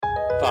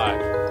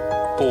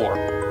5,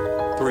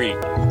 4, 3, 2,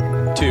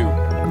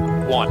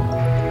 1.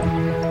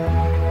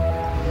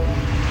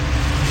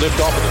 Lift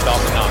off of the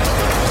Falcon 9.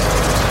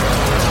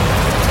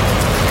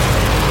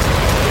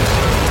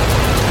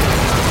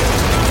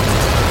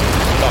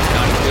 Falcon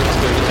 9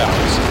 clear the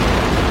towers.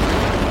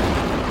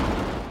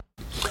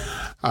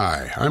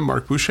 Hi, I'm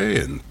Mark Boucher,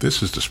 and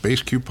this is the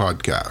Space Q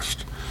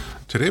Podcast.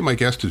 Today my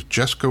guest is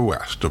Jessica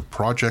West of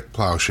Project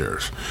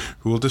Plowshares,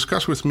 who will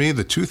discuss with me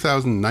the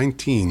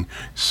 2019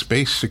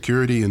 Space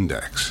Security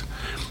Index.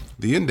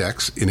 The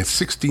index, in its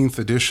 16th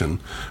edition,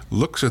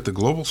 looks at the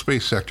global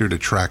space sector to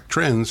track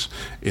trends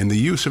in the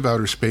use of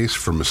outer space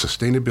from a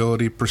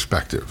sustainability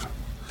perspective.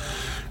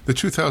 The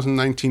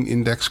 2019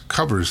 index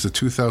covers the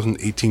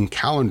 2018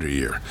 calendar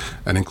year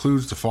and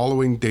includes the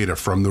following data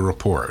from the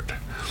report.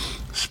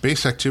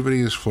 Space activity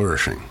is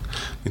flourishing.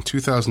 In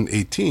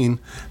 2018,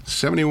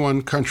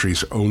 71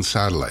 countries own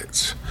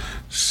satellites.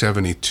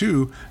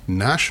 72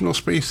 national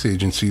space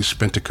agencies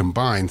spent a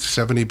combined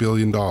 $70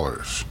 billion.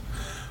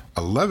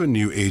 11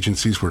 new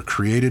agencies were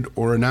created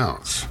or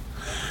announced.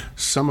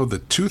 Some of the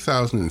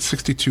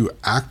 2,062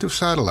 active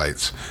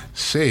satellites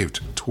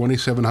saved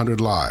 2,700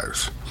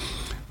 lives.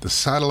 The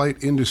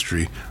satellite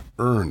industry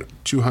earned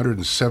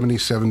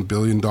 $277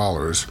 billion,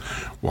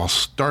 while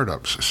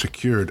startups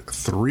secured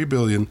 $3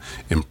 billion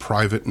in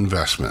private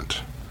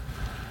investment.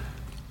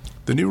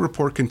 The new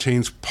report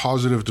contains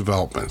positive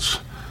developments,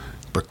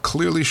 but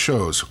clearly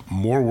shows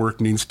more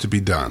work needs to be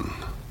done.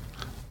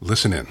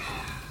 Listen in.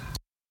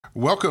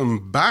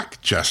 Welcome back,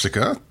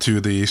 Jessica,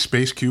 to the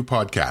Space Q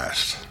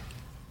podcast.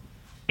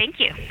 Thank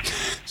you.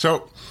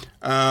 So,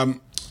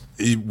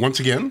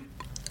 once again,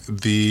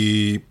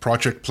 the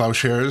Project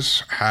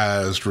Plowshares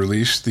has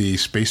released the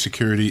Space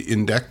Security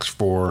Index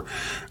for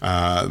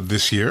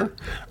this year.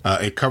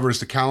 It covers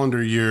the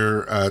calendar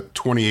year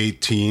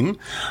 2018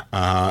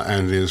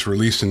 and is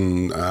released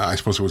in, I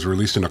suppose it was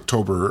released in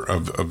October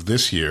of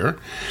this year.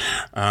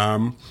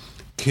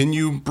 Can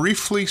you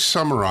briefly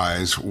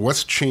summarize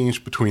what's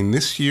changed between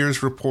this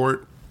year's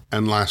report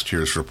and last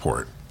year's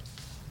report?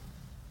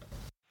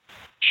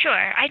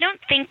 Sure. I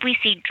don't think we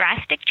see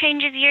drastic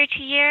changes year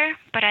to year,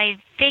 but I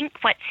think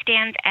what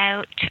stands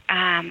out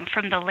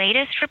from the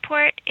latest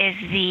report is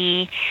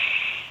the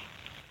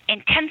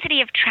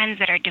intensity of trends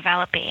that are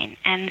developing.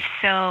 And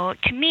so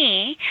to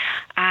me,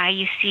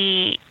 you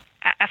see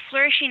a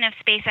flourishing of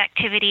space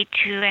activity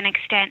to an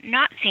extent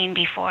not seen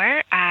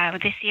before.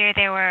 This year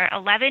there were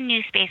 11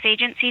 new space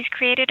agencies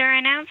created or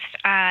announced.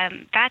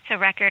 That's a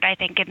record, I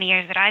think, in the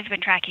years that I've been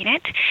tracking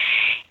it.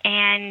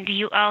 And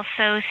you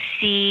also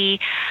see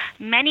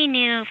many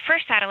new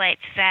first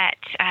satellites that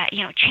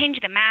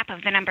change the map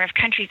of the number of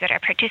countries that are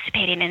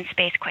participating in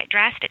space quite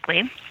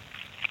drastically.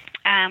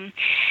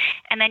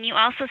 And then you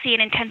also see an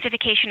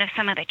intensification of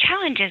some of the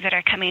challenges that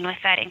are coming with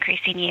that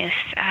increasing use.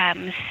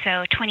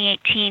 So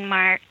 2018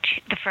 marked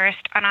the first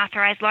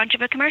unauthorized launch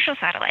of a commercial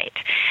satellite,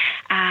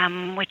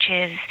 which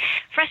is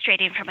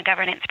frustrating from a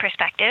governance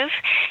perspective.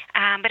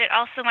 But it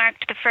also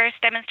marked the first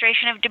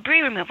demonstration of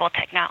debris removal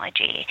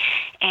technology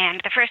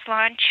and the first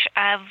launch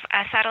of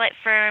a satellite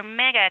for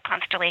mega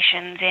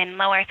constellations in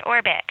low Earth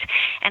orbit.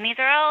 And these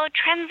are all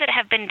trends that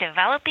have been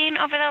developing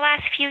over the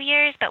last few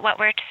years, but what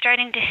we're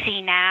starting to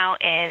see now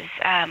is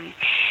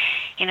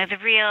the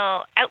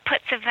real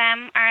outputs of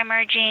them are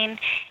emerging,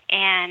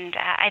 and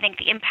I think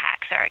the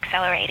impacts are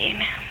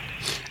accelerating.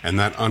 And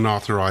that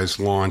unauthorized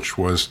launch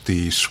was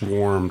the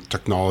Swarm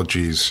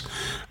Technologies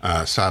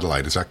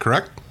satellite. Is that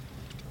correct?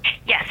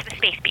 Yes, the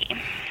Space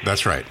Bee.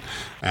 That's right.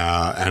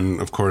 And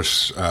of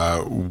course,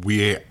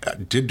 we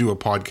did do a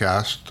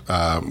podcast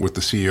with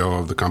the CEO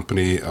of the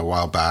company a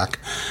while back,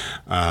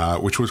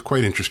 which was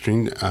quite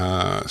interesting.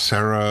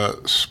 Sarah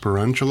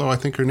Sperangelo, I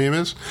think her name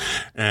is.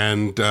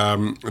 And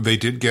they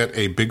did get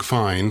a big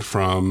fine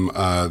from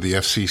the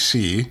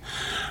FCC.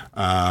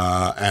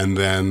 And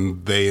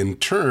then they, in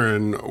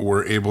turn,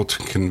 were able to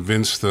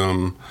convince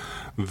them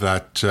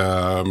that,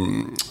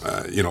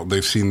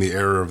 they've seen the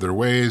error of their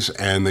ways,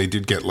 and they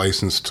did get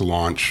licensed to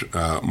launch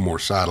more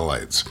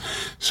satellites.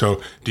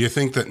 So do you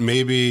think that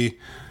maybe,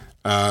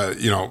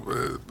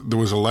 there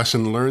was a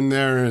lesson learned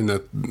there, and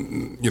that,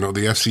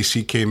 the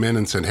FCC came in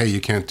and said, hey, you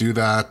can't do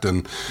that,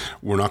 and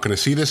we're not going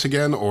to see this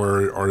again?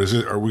 Or are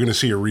we going to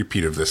see a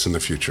repeat of this in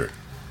the future?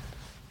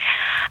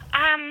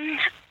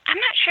 I'm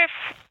not sure if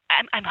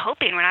I'm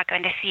hoping we're not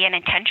going to see an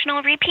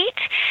intentional repeat.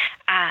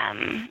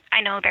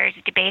 I know there's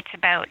debates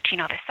about,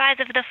 the size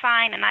of the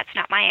fine, and that's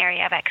not my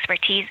area of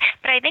expertise.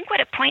 But I think what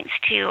it points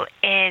to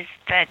is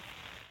the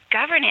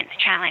governance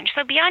challenge.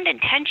 So beyond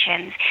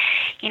intentions,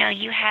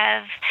 you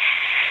have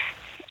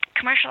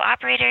commercial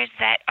operators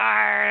that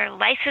are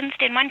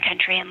licensed in one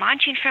country and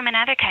launching from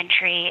another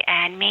country,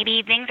 and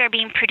maybe things are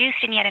being produced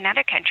in yet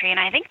another country. And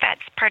I think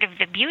that's part of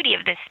the beauty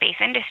of the space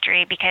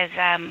industry, because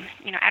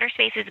outer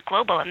space is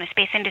global and the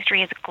space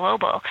industry is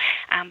global.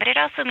 But it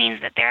also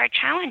means that there are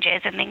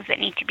challenges and things that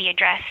need to be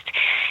addressed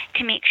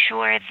to make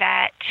sure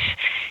that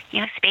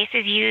space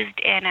is used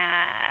in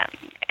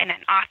an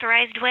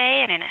authorized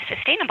way and in a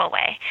sustainable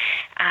way.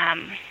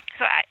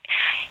 So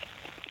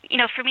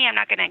for me, I'm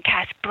not going to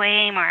cast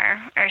blame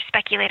or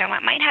speculate on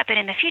what might happen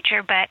in the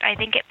future, but I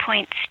think it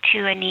points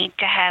to a need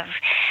to have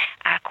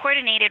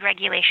coordinated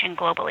regulation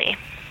globally.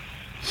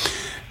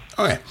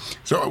 Okay.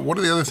 So one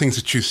of the other things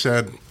that you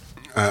said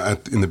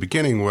in the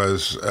beginning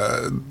was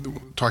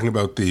talking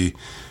about the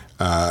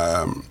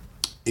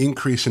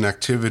increase in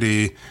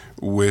activity,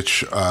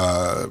 which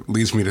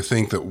leads me to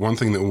think that one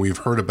thing that we've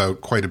heard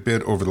about quite a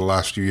bit over the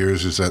last few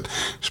years is that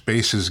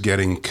space is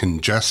getting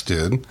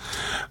congested.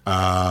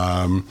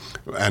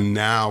 And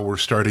now we're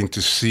starting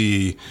to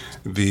see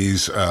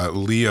these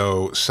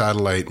LEO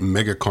satellite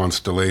mega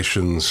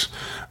constellations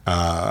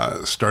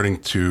starting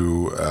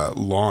to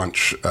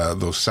launch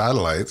those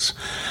satellites.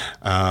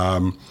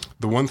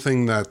 The one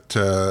thing that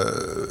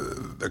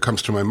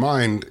comes to my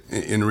mind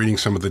in reading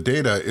some of the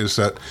data is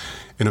that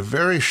in a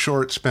very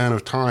short span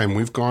of time,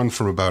 we've gone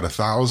from about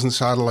 1,000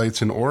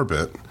 satellites in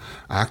orbit,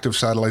 active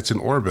satellites in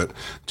orbit,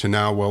 to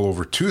now well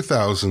over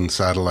 2,000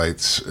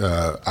 satellites,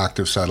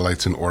 active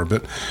satellites in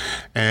orbit.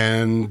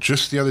 And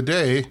just the other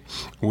day,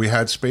 we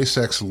had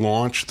SpaceX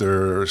launch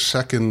their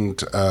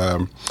second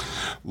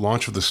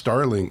launch of the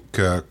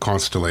Starlink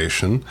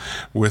constellation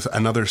with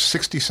another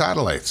 60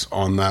 satellites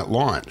on that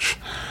launch.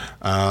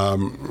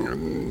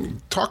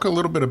 Talk a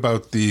little bit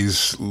about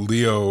these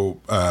LEO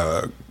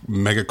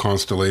mega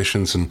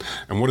constellations and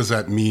what does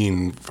that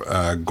mean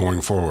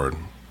going forward?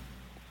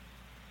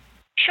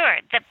 Sure.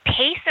 The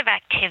pace of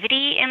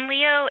activity in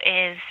LEO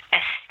is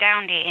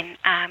astounding.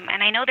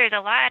 And I know there's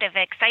a lot of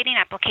exciting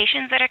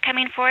applications that are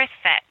coming forth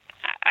that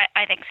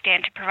I think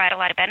stand to provide a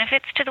lot of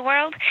benefits to the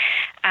world.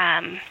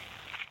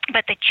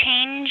 But the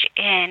change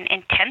in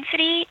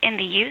intensity in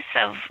the use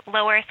of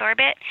low Earth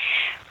orbit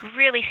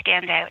really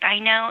stands out. I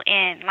know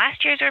in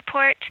last year's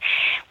report,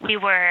 we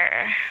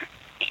were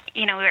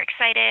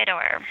excited,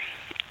 or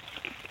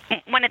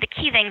one of the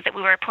key things that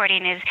we were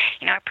reporting is,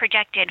 a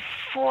projected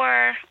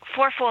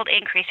fourfold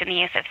increase in the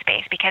use of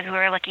space, because we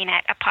were looking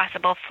at a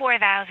possible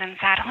 4,000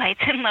 satellites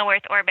in low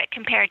Earth orbit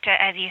compared to,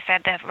 as you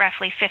said, the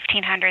roughly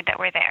 1,500 that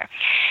were there.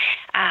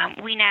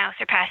 We now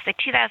surpassed the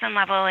 2,000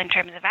 level in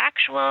terms of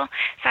actual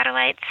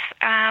satellites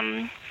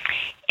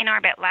in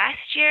orbit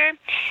last year,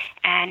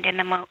 and in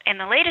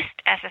the latest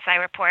SSI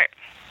report,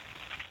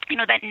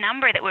 that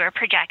number that we were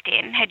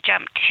projecting had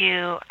jumped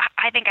to,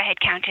 I think I had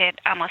counted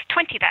almost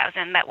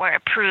 20,000 that were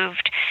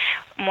approved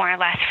more or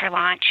less for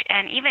launch.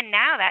 And even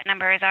now that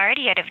number is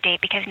already out of date,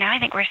 because now I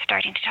think we're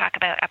starting to talk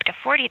about up to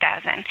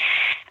 40,000.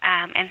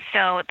 And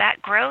so that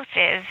growth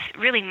is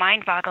really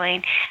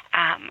mind-boggling,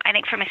 I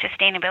think, from a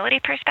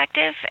sustainability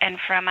perspective and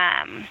from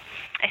a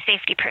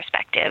safety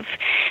perspective.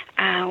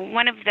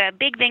 One of the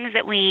big things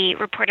that we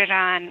reported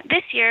on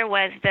this year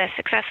was the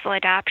successful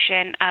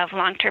adoption of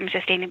long-term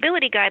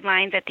sustainability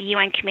guidelines at the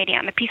UN Committee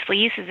on the Peaceful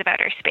Uses of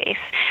Outer Space.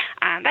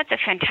 That's a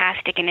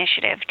fantastic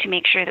initiative to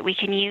make sure that we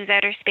can use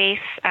outer space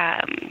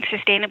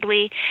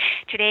sustainably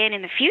today and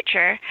in the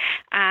future.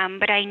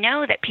 But I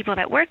know that people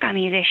that work on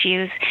these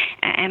issues,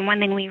 and one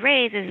thing we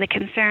raise is the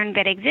concern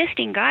that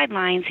existing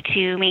guidelines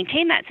to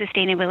maintain that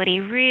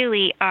sustainability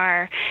really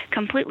are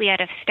completely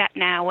out of step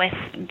now with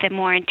the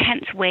more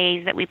intense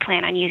ways that we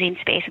plan on using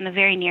space in the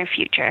very near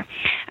future.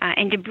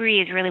 And debris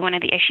is really one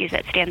of the issues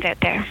that stands out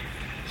there.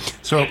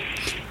 So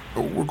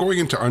we're going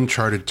into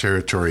uncharted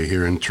territory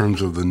here in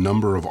terms of the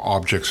number of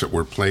objects that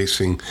we're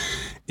placing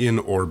in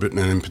orbit, and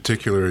in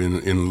particular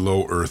in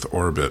low Earth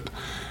orbit.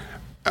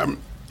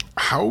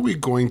 How are we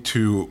going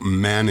to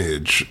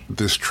manage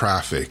this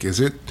traffic?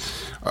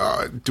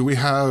 Do we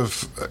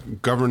have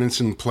governance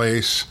in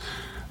place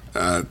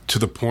to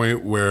the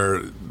point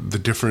where the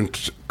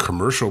different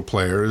commercial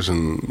players,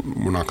 and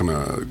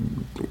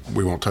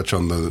we won't touch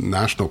on the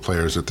national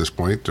players at this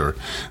point, or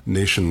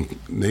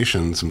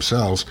nations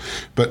themselves,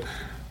 but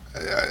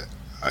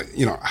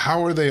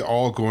how are they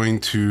all going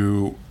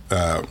to,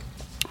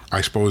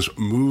 I suppose,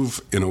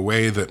 move in a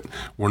way that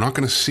we're not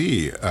going to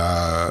see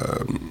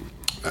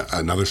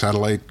another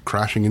satellite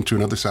crashing into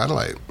another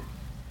satellite?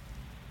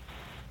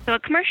 So a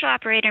commercial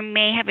operator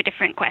may have a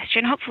different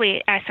question, a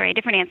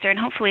different answer, and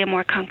hopefully a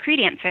more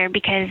concrete answer,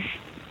 because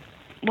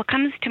what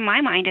comes to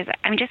my mind is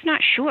I'm just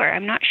not sure.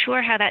 I'm not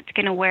sure how that's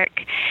going to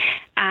work,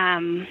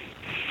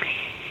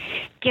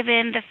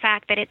 given the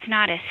fact that it's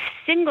not a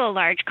single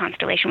large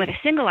constellation with a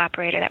single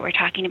operator that we're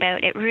talking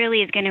about. It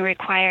really is going to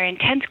require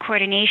intense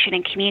coordination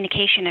and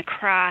communication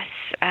across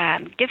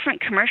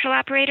different commercial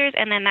operators,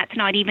 and then that's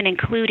not even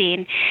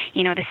including,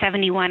 the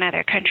 71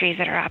 other countries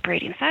that are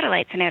operating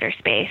satellites in outer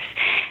space.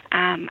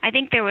 I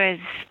think there was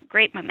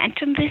great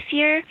momentum this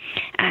year.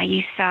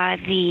 You saw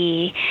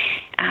the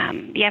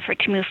effort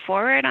to move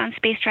forward on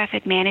space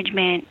traffic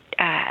management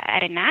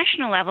at a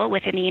national level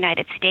within the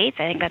United States.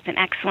 I think that's an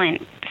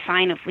excellent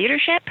sign of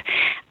leadership.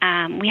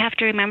 We have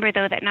to remember,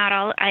 though, that not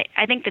all.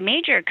 I think the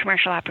major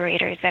commercial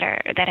operators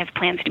that have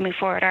plans to move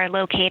forward are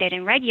located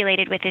and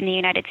regulated within the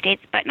United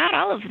States, but not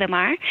all of them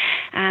are.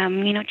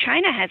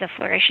 China has a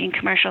flourishing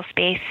commercial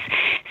space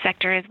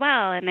sector as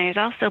well, and there's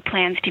also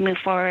plans to move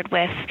forward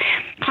with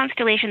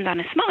constellations on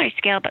a smaller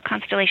scale, but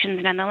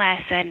constellations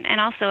nonetheless, and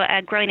also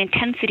a growing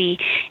intensity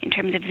in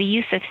terms terms of the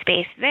use of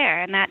space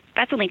there, and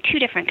that's only 2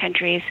 different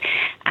countries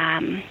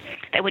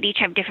that would each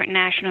have different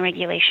national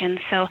regulations.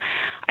 So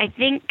I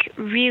think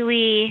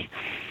really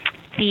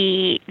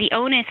the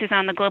onus is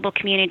on the global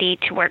community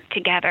to work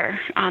together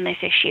on this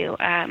issue.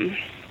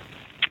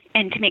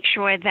 And to make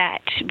sure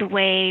that the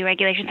way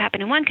regulations happen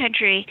in one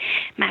country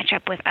match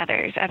up with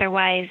others.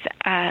 Otherwise,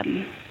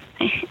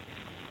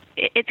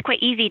 it's quite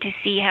easy to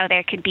see how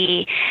there could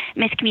be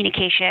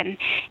miscommunication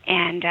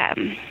and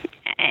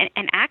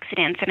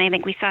accidents. And I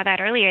think we saw that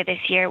earlier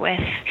this year with,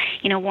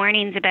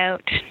 warnings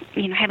about,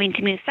 having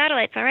to move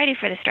satellites already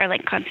for the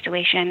Starlink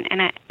constellation.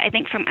 And I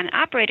think from an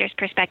operator's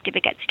perspective,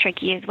 it gets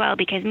tricky as well,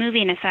 because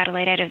moving a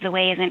satellite out of the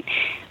way isn't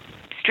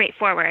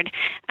straightforward.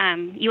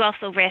 You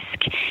also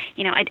risk,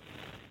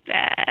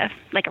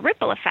 like a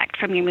ripple effect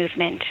from your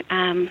movement.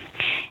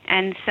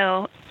 And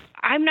so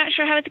I'm not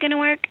sure how it's going to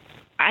work.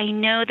 I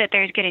know that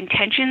there's good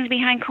intentions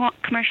behind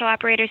commercial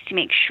operators to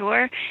make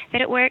sure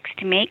that it works,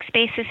 to make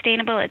space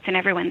sustainable. It's in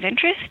everyone's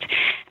interest.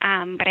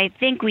 But I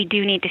think we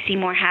do need to see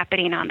more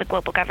happening on the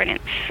global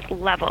governance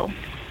level.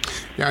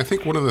 Yeah, I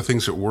think one of the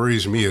things that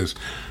worries me is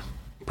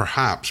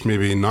perhaps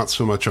maybe not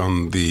so much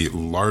on the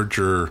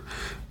larger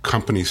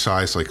company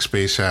size like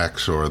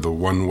SpaceX or the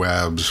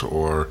OneWebs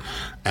or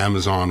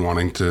Amazon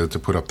wanting to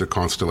put up their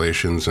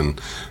constellations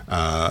and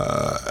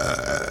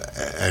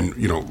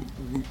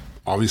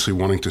obviously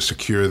wanting to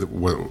secure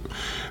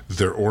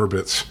their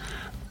orbits.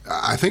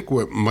 I think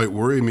what might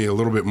worry me a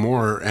little bit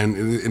more,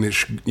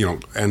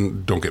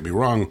 and don't get me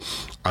wrong,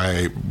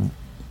 I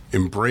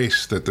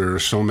embrace that there are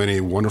so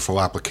many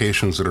wonderful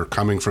applications that are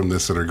coming from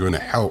this that are going to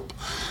help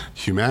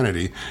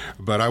humanity,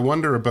 but I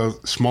wonder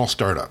about small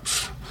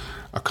startups.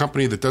 A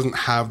company that doesn't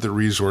have the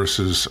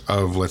resources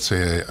of, let's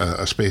say,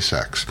 a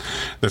SpaceX,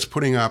 that's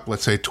putting up,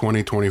 let's say,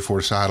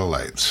 24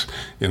 satellites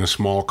in a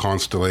small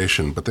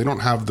constellation, but they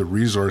don't have the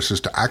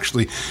resources to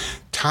actually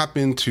tap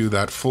into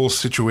that full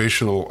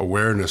situational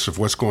awareness of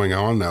what's going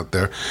on out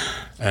there,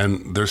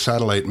 and their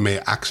satellite may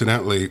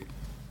accidentally,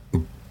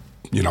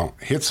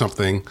 hit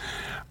something.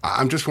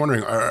 I'm just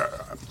wondering,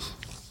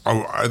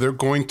 are there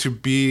going to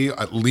be,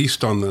 at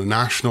least on the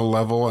national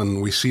level,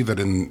 and we see that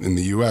in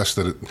the U.S.,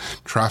 that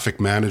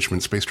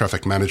space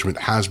traffic management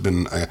has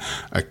been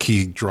a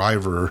key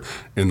driver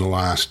in the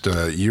last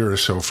year or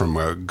so from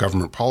a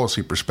government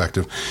policy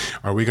perspective.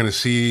 Are we going to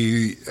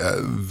see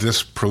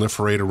this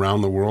proliferate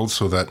around the world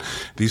so that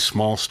these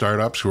small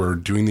startups who are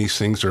doing these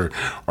things are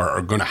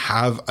going to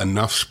have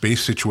enough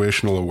space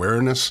situational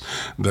awareness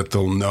that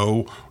they'll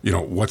know,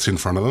 what's in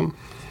front of them?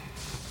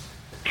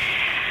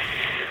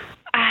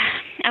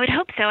 I would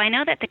hope so. I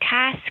know that the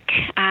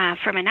task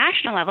from a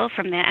national level,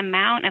 from the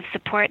amount of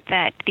support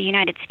that the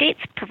United States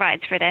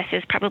provides for this,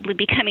 is probably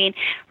becoming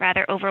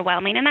rather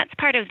overwhelming, and that's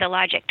part of the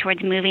logic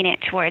towards moving it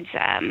towards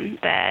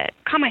the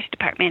Commerce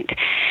Department.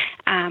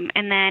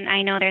 And then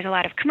I know there's a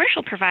lot of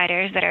commercial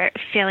providers that are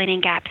filling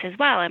in gaps as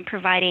well and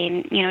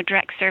providing,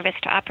 direct service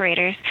to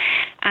operators.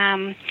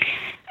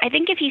 I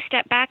think if you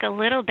step back a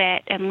little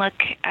bit and look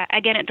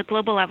again at the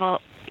global level,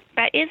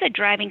 that is a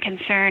driving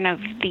concern of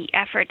the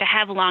effort to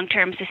have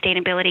long-term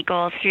sustainability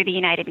goals through the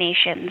United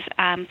Nations,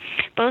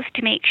 both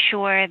to make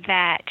sure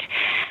that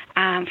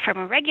from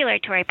a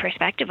regulatory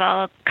perspective,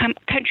 all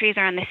countries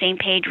are on the same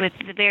page with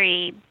the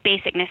very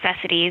basic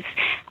necessities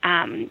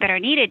that are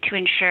needed to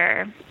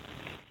ensure,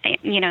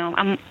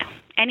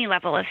 any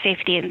level of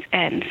safety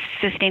and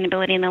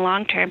sustainability in the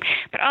long term,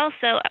 but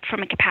also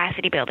from a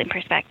capacity building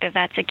perspective.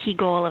 That's a key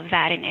goal of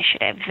that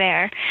initiative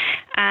there.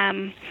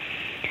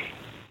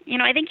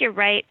 I think you're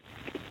right.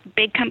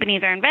 Big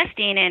companies are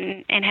investing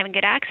in having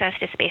good access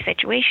to space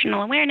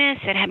situational awareness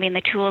and having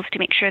the tools to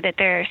make sure that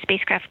their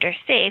spacecraft are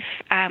safe.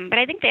 But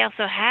I think they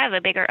also have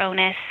a bigger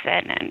onus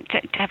and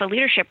to have a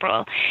leadership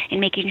role in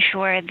making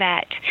sure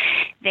that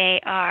they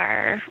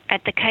are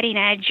at the cutting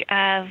edge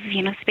of,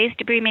 space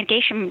debris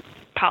mitigation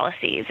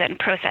policies and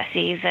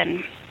processes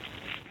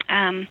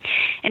and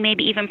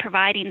maybe even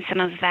providing some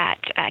of that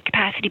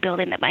capacity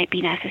building that might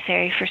be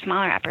necessary for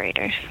smaller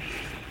operators.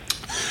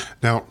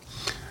 Now,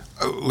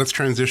 let's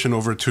transition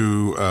over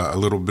to a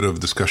little bit of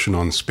discussion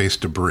on space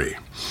debris. Sure.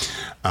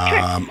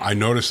 I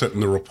noticed that in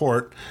the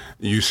report,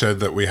 you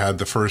said that we had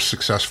the first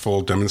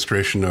successful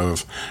demonstration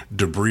of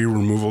debris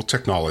removal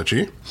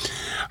technology.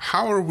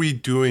 How are we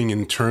doing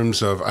in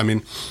terms of,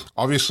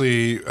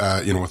 obviously,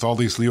 with all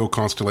these LEO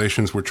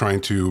constellations, we're trying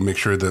to make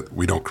sure that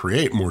we don't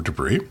create more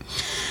debris,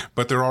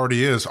 but there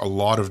already is a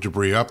lot of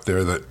debris up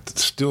there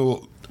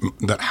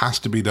that has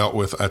to be dealt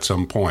with at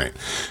some point.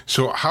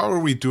 So how are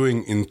we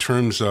doing in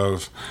terms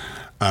of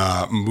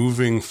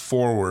moving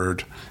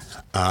forward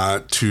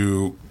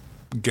to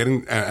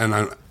getting,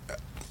 and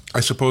I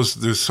suppose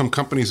there's some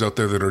companies out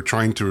there that are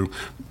trying to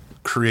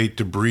create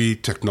debris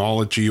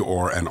technology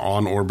or an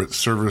on-orbit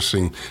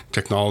servicing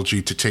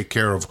technology to take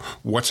care of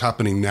what's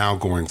happening now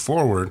going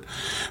forward,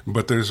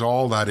 but there's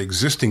all that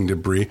existing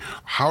debris.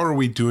 How are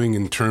we doing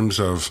in terms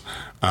of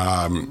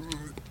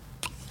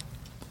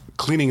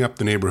cleaning up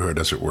the neighborhood,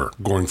 as it were,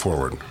 going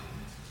forward?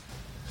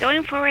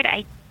 Going forward,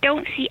 I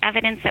don't see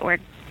evidence that we're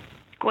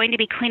going to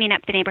be cleaning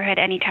up the neighborhood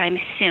anytime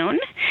soon.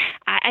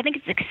 I think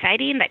it's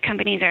exciting that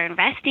companies are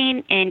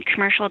investing in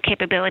commercial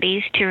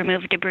capabilities to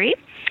remove debris.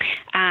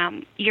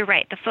 You're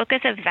right. The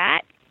focus of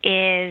that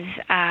is,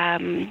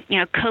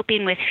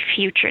 coping with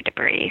future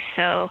debris.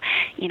 So,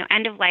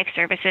 end-of-life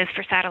services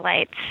for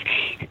satellites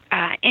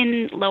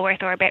in low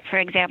Earth orbit, for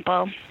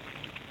example,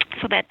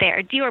 so that they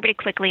are deorbited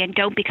quickly and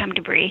don't become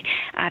debris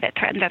that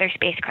threatens other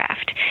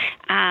spacecraft.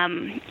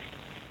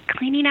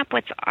 Cleaning up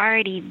what's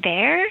already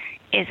there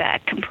is a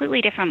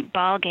completely different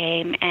ball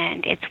game,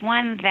 and it's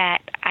one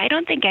that I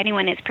don't think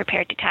anyone is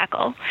prepared to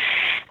tackle.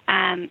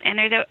 And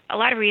there's a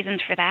lot of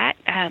reasons for that.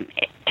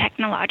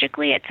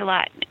 Technologically,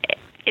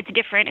 it's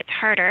different, it's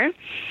harder.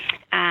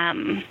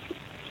 And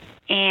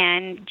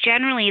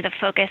generally the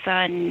focus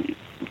on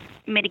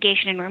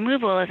mitigation and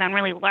removal is on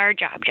really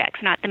large objects,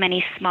 not the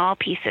many small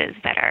pieces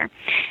that are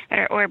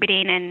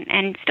orbiting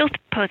and still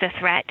pose a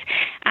threat.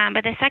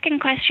 But the second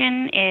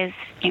question is,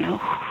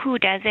 who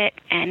does it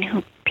and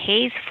who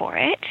pays for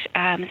it?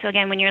 So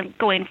again, when you're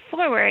going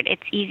forward,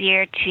 it's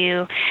easier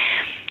to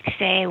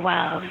say,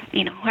 well,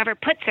 whoever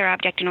puts their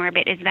object in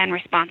orbit is then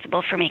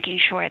responsible for making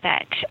sure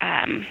that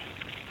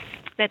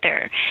that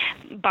they're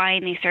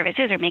buying these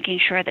services or making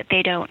sure that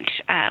they don't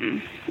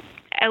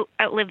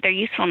outlive their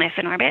usefulness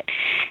in orbit.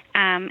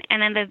 And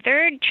then the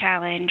third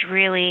challenge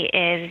really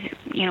is,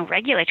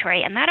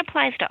 regulatory, and that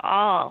applies to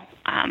all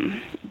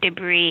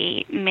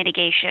debris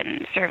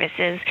mitigation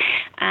services.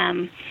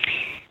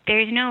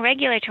 There's no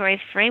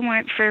regulatory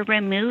framework for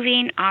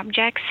removing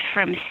objects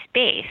from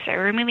space or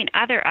removing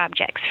other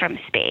objects from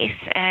space,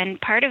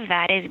 and part of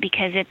that is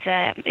because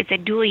it's a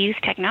dual-use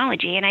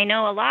technology. And I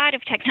know a lot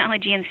of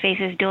technology in space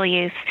is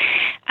dual-use,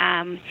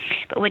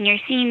 but when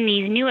you're seeing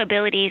these new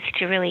abilities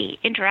to really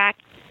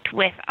interact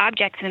with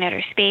objects in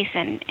outer space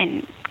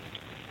and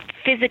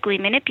physically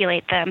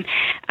manipulate them,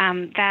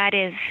 that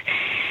is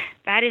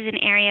an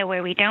area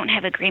where we don't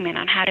have agreement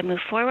on how to move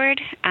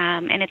forward,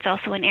 and it's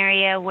also an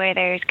area where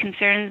there's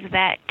concerns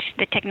that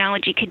the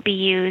technology could be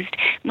used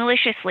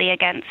maliciously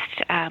against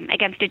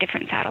a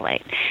different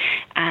satellite.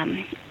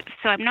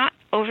 So I'm not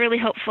overly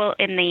hopeful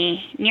in the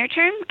near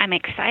term. I'm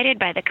excited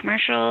by the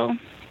commercial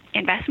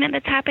investment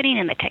that's happening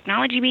and the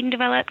technology being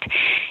developed,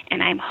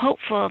 and I'm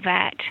hopeful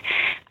that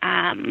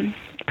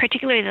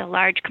particularly the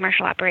large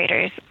commercial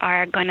operators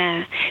are going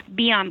to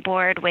be on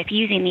board with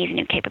using these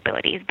new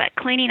capabilities. But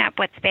cleaning up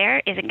what's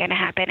there isn't going to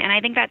happen, and I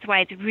think that's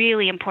why it's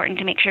really important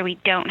to make sure we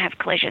don't have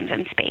collisions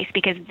in space,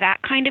 because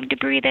that kind of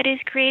debris that is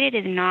created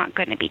is not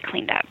going to be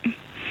cleaned up.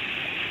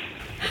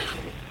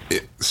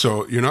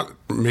 So you're not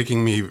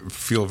making me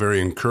feel very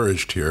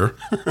encouraged here,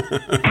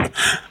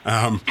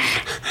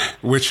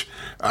 which,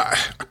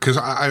 because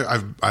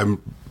I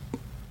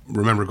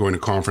remember going to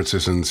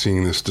conferences and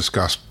seeing this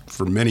discussed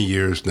for many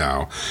years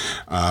now.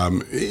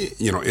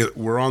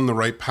 We're on the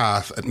right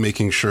path at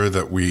making sure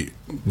that we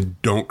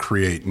don't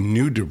create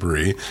new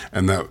debris,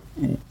 and that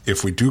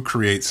if we do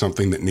create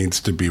something that needs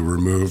to be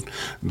removed,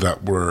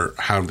 that we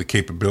have the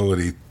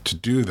capability to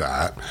do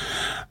that.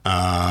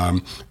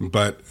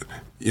 But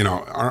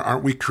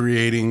aren't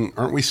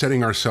we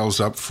setting ourselves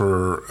up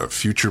for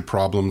future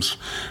problems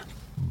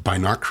by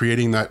not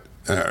creating that,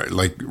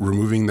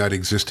 removing that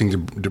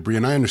existing debris?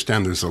 And I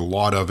understand there's a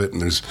lot of it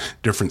and there's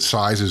different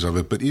sizes of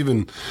it, but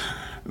even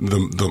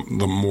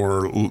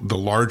the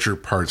larger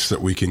parts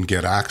that we can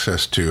get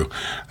access to,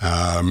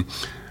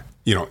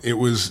 it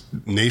was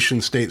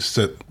nation states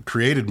that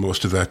created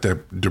most of that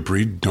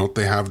debris. Don't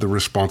they have the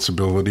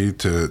responsibility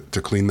to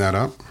clean that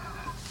up?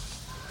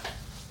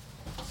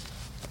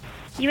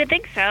 You would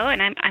think so,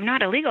 and I'm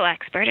not a legal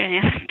expert,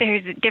 and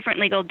there's different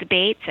legal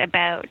debates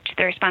about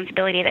the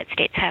responsibility that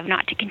states have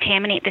not to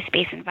contaminate the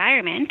space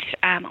environment.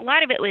 A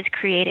lot of it was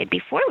created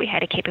before we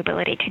had a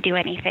capability to do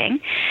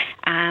anything,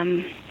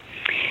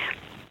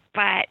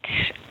 but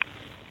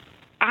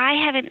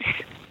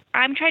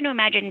I'm trying to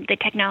imagine the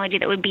technology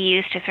that would be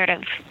used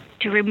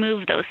to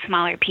remove those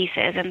smaller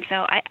pieces. And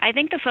so I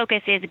think the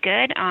focus is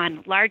good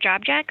on large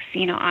objects,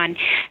 on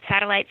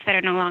satellites that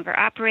are no longer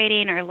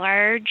operating, or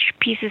large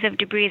pieces of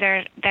debris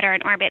that are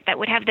in orbit that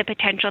would have the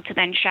potential to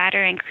then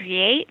shatter and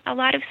create a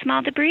lot of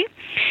small debris.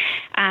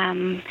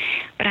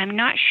 But I'm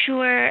not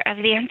sure of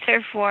the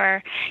answer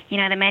for,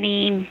 the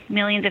many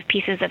millions of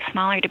pieces of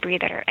smaller debris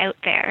that are out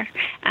there.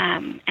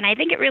 And I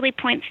think it really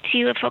points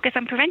to a focus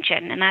on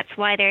prevention, and that's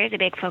why there is a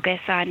big focus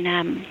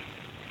on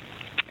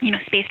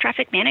space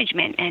traffic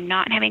management and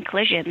not having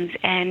collisions.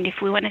 And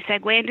if we want to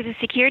segue into the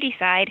security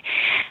side,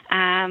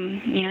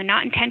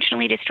 not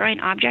intentionally destroying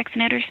objects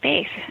in outer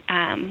space,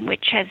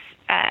 which has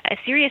a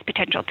serious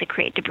potential to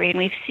create debris, and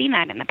we've seen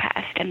that in the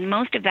past, and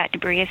most of that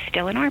debris is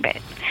still in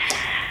orbit.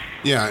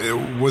 Yeah,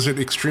 was it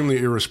extremely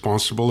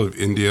irresponsible of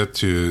India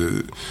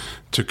to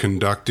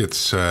conduct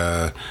its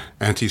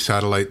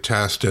anti-satellite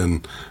test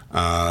and,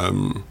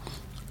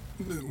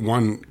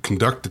 one,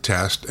 conduct the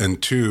test,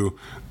 and two,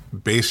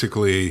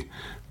 basically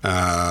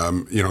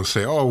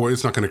say, oh, well,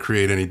 it's not going to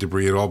create any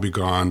debris, it'll all be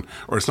gone,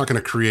 or it's not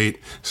going to create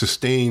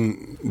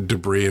sustained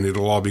debris and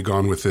it'll all be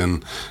gone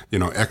within,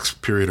 X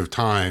period of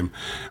time,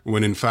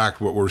 when in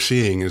fact what we're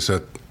seeing is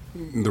that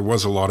there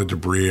was a lot of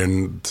debris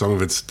and some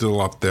of it's still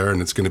up there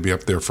and it's going to be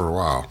up there for a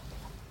while.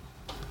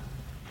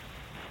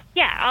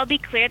 Yeah, I'll be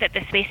clear that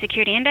the Space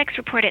Security Index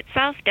report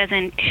itself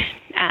doesn't,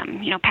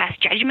 pass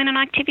judgment on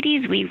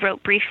activities. We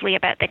wrote briefly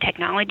about the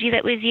technology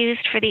that was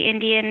used for the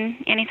Indian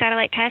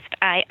anti-satellite test.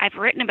 I've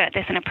written about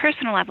this on a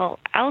personal level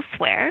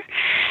elsewhere,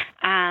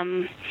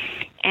 and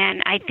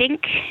I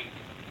think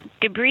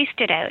debris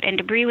stood out, and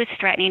debris was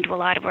threatening to a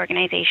lot of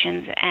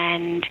organizations.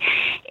 And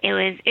it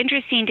was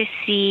interesting to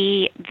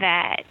see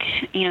that,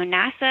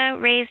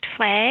 NASA raised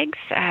flags,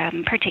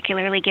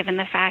 particularly given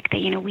the fact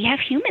that, we have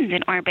humans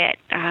in orbit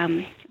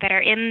that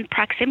are in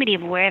proximity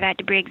of where that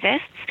debris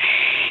exists.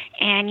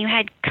 And you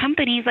had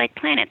companies like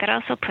Planet that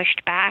also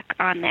pushed back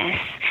on this.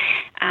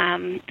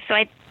 So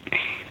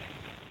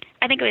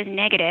I think it was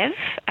negative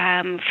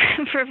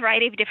for a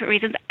variety of different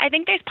reasons. I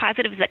think there's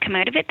positives that come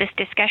out of it. This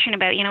discussion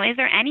about, is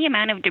there any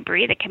amount of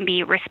debris that can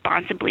be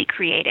responsibly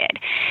created?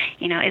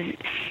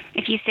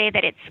 If you say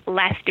that it's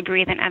less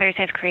debris than others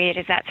have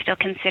created, is that still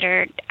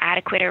considered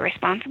adequate or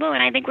responsible?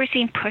 And I think we're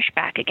seeing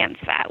pushback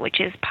against that,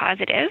 which is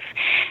positive.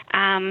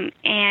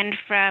 And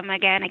from,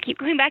 again, I keep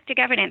going back to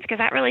governance because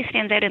that really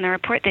stands out in the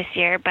report this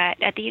year.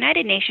 But at the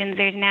United Nations,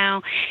 there's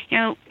now,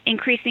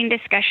 increasing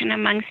discussion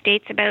among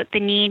states about the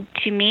need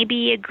to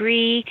maybe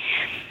agree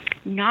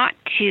not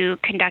to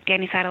conduct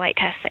anti-satellite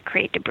tests that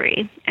create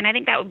debris. And I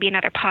think that would be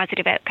another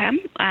positive outcome.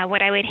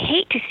 What I would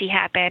hate to see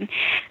happen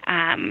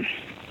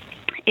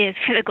is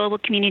for the global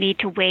community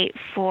to wait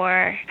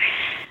for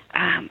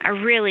a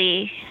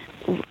really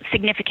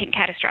significant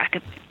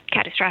catastrophic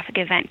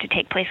event to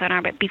take place on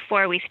orbit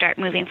before we start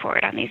moving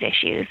forward on these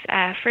issues.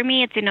 For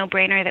me, it's a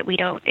no-brainer that we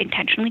don't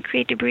intentionally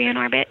create debris on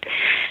orbit.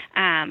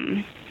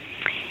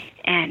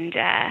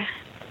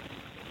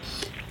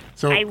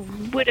 So I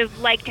would have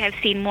liked to have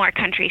seen more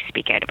countries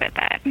speak out about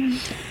that.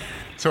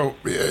 So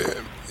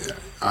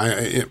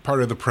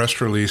part of the press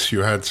release,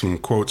 you had some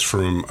quotes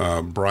from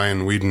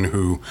Brian Whedon,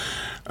 who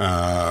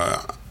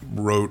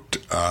wrote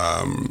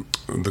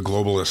the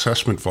Global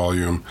Assessment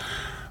volume,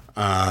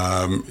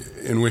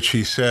 in which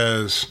he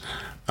says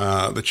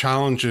the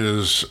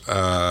challenges,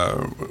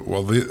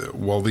 while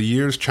the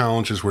year's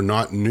challenges were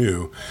not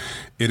new,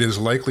 it is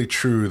likely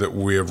true that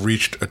we have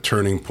reached a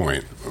turning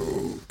point.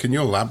 Can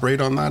you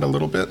elaborate on that a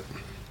little bit?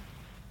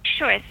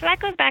 Sure. So that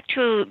goes back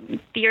to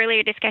the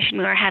earlier discussion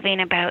we were having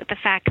about the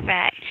fact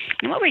that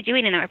what we're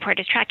doing in the report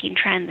is tracking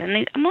trends.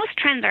 And most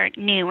trends aren't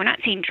new. We're not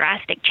seeing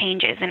drastic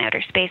changes in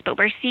outer space, but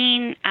we're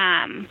seeing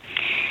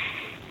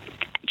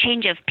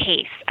change of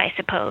pace, I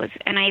suppose.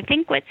 And I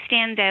think what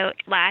stands out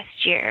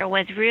last year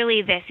was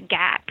really this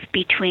gap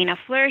between a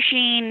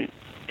flourishing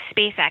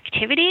space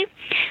activity,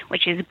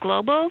 which is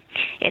global.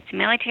 It's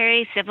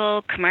military,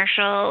 civil,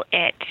 commercial.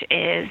 It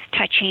is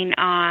touching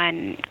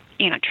on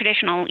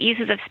traditional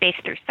uses of space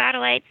through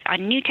satellites,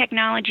 on new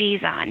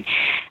technologies, on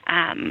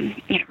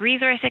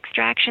resource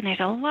extraction. There's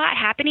a lot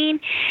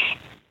happening,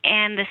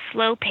 and the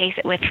slow pace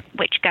at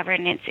which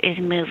governance is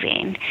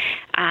moving.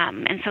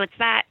 And so it's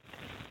that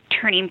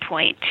turning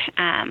point.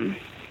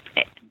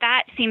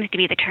 That seems to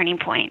be the turning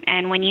point.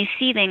 And when you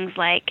see things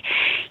like,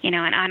 an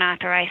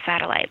unauthorized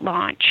satellite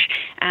launch,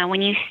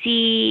 when you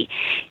see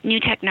new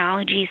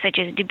technologies such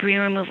as debris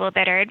removal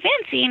that are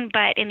advancing,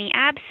 but in the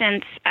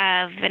absence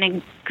of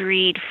an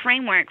agreed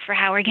framework for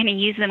how we're going to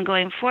use them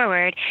going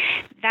forward,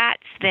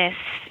 that's this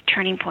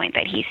turning point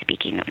that he's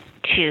speaking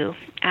to.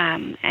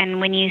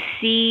 And when you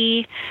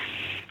see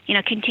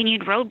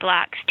continued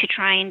roadblocks to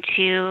trying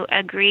to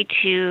agree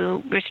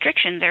to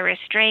restrictions or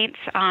restraints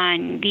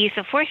on the use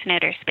of force in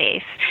outer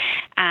space,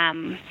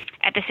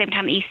 at the same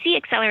time that you see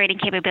accelerating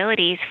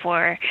capabilities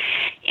for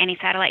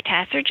anti-satellite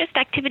tests or just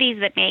activities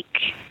that make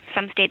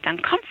some states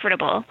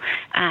uncomfortable,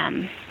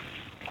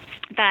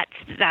 that's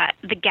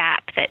the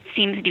gap that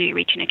seems to be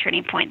reaching a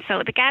turning point.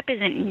 So the gap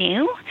isn't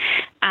new,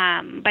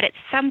 but at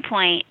some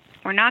point,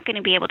 we're not going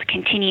to be able to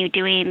continue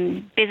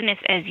doing business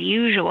as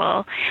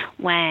usual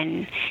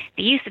when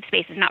the use of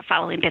space is not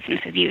following business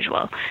as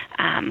usual.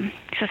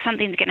 So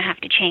something's going to have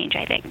to change,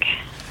 I think.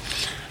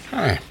 All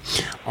right.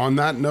 On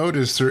that note,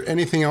 is there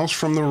anything else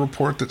from the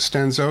report that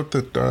stands out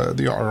that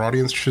our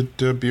audience should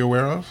be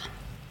aware of?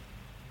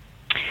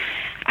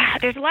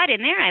 There's a lot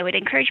in there. I would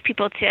encourage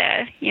people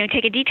to,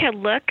 take a detailed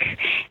look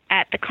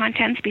at the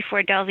contents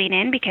before delving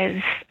in,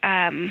 because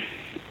I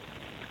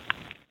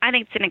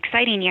think it's an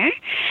exciting year.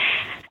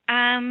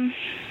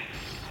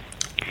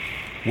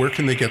 Where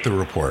can they get the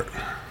report?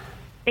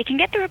 They can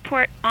get the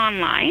report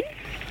online.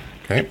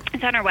 Okay.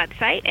 It's on our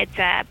website. It's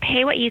a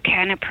pay what you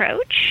can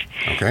approach.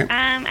 Okay.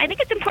 I think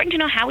it's important to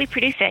know how we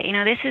produce it.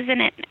 This is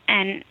an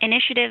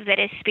initiative that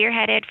is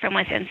spearheaded from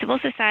within civil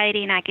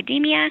society and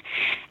academia.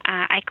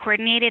 I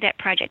coordinated at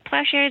Project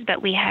Plowshares,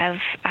 but we have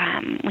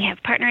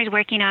partners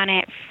working on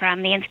it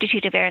from the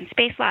Institute of Air and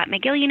Space Law at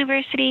McGill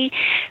University,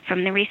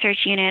 from the Research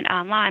Unit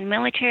on Law and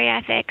Military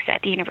Ethics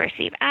at the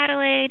University of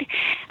Adelaide,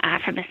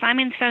 from the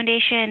Simons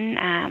Foundation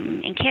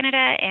in Canada,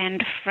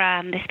 and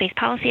from the Space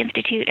Policy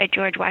Institute at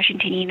George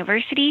Washington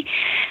University.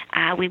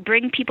 We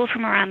bring people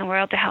from around the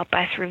world to help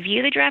us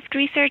review the draft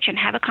research and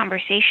have a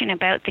conversation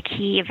about the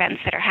key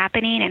events that are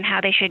happening and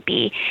how they should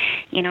be,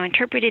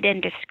 interpreted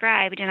and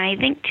described. And I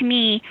think, to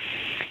me,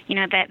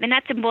 that the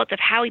nuts and bolts of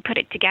how we put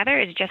it together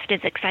is just as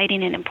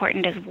exciting and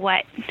important as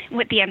what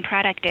the end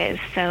product is.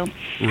 So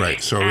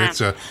right. So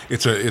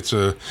it's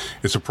a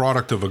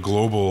product of a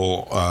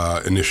global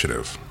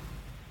initiative.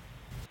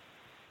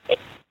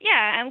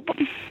 Yeah.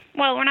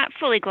 Well, we're not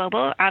fully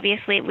global.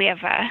 Obviously, we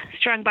have a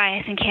strong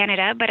bias in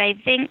Canada, but I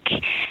think,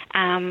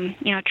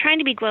 trying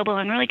to be global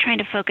and really trying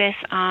to focus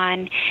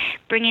on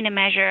bringing a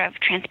measure of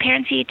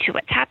transparency to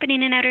what's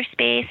happening in outer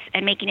space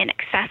and making it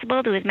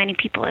accessible to as many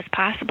people as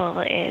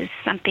possible is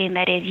something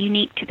that is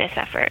unique to this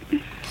effort.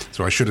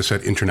 So I should have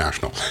said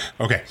international.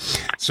 Okay.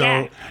 So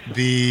yeah.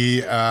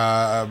 The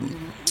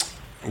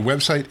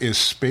website is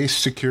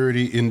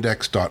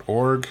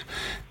spacesecurityindex.org.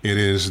 It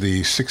is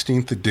the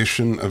 16th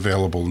edition,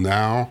 available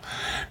now,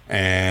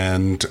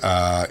 and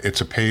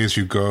it's a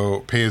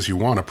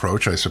pay-as-you-want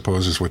approach, I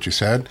suppose is what you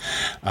said.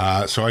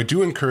 So I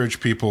do encourage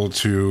people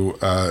to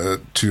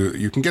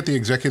you can get the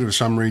executive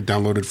summary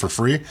downloaded for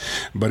free,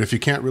 but if you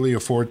can't really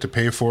afford to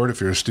pay for it,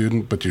 if you're a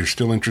student but you're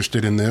still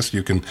interested in this,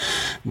 you can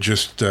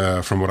just,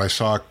 from what I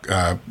saw,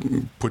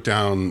 put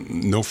down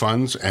no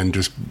funds and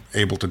just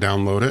able to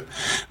download it.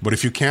 But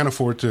if you can't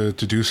afford to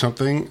do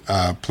something,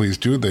 please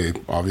do.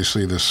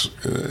 Obviously this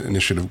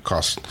initiative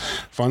costs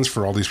funds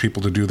for all these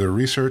people to do their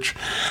research.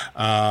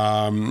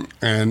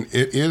 And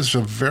it is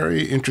a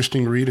very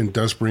interesting read and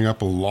does bring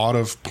up a lot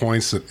of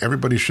points that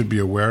everybody should be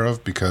aware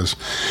of, because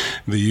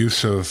the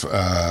use of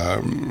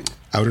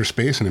outer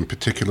space, and in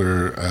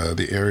particular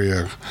the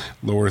area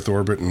low Earth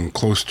orbit and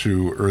close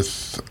to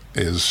Earth,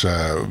 is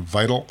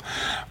vital,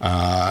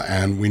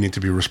 and we need to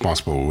be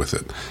responsible with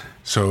it.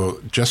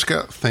 So,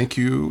 Jessica, thank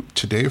you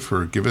today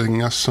for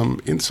giving us some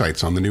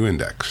insights on the new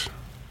index.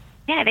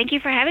 Yeah, thank you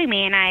for having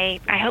me, and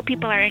I hope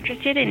people are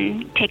interested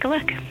and take a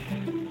look.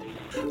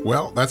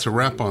 Well, that's a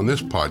wrap on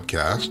this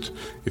podcast.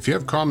 If you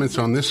have comments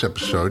on this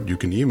episode, you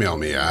can email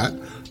me at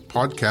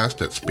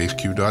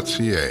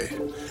podcast@spaceq.ca.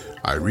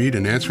 I read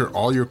and answer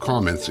all your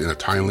comments in a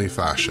timely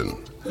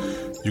fashion.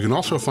 You can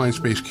also find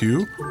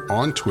SpaceQ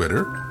on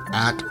Twitter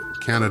at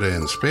Canada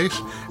in Space,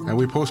 and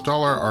we post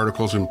all our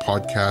articles and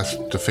podcasts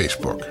to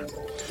Facebook.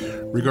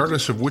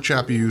 Regardless of which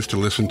app you use to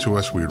listen to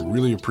us, we'd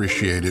really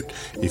appreciate it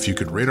if you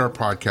could rate our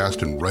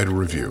podcast and write a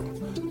review.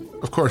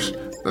 Of course,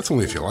 that's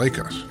only if you like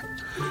us.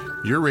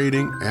 Your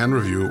rating and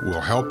review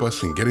will help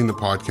us in getting the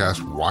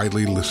podcast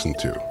widely listened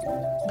to.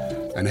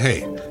 And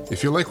hey,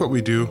 if you like what we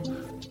do,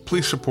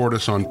 please support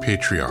us on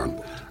Patreon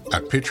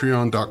at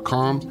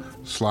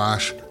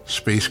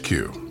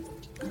patreon.com/spaceq.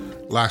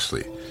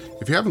 Lastly,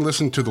 if you haven't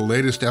listened to the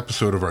latest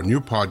episode of our new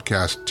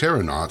podcast,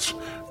 Terranauts,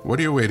 what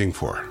are you waiting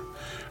for?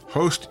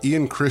 Host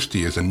Ian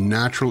Christie is a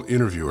natural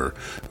interviewer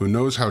who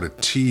knows how to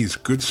tease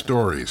good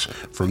stories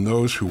from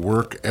those who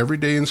work every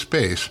day in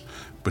space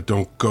but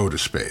don't go to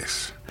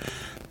space.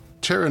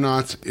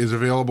 Terranauts is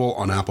available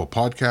on Apple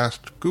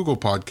Podcast, Google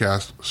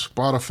Podcast,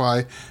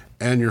 Spotify,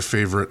 and your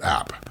favorite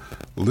app.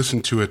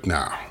 Listen to it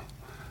now.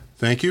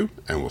 Thank you,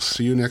 and we'll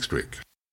see you next week.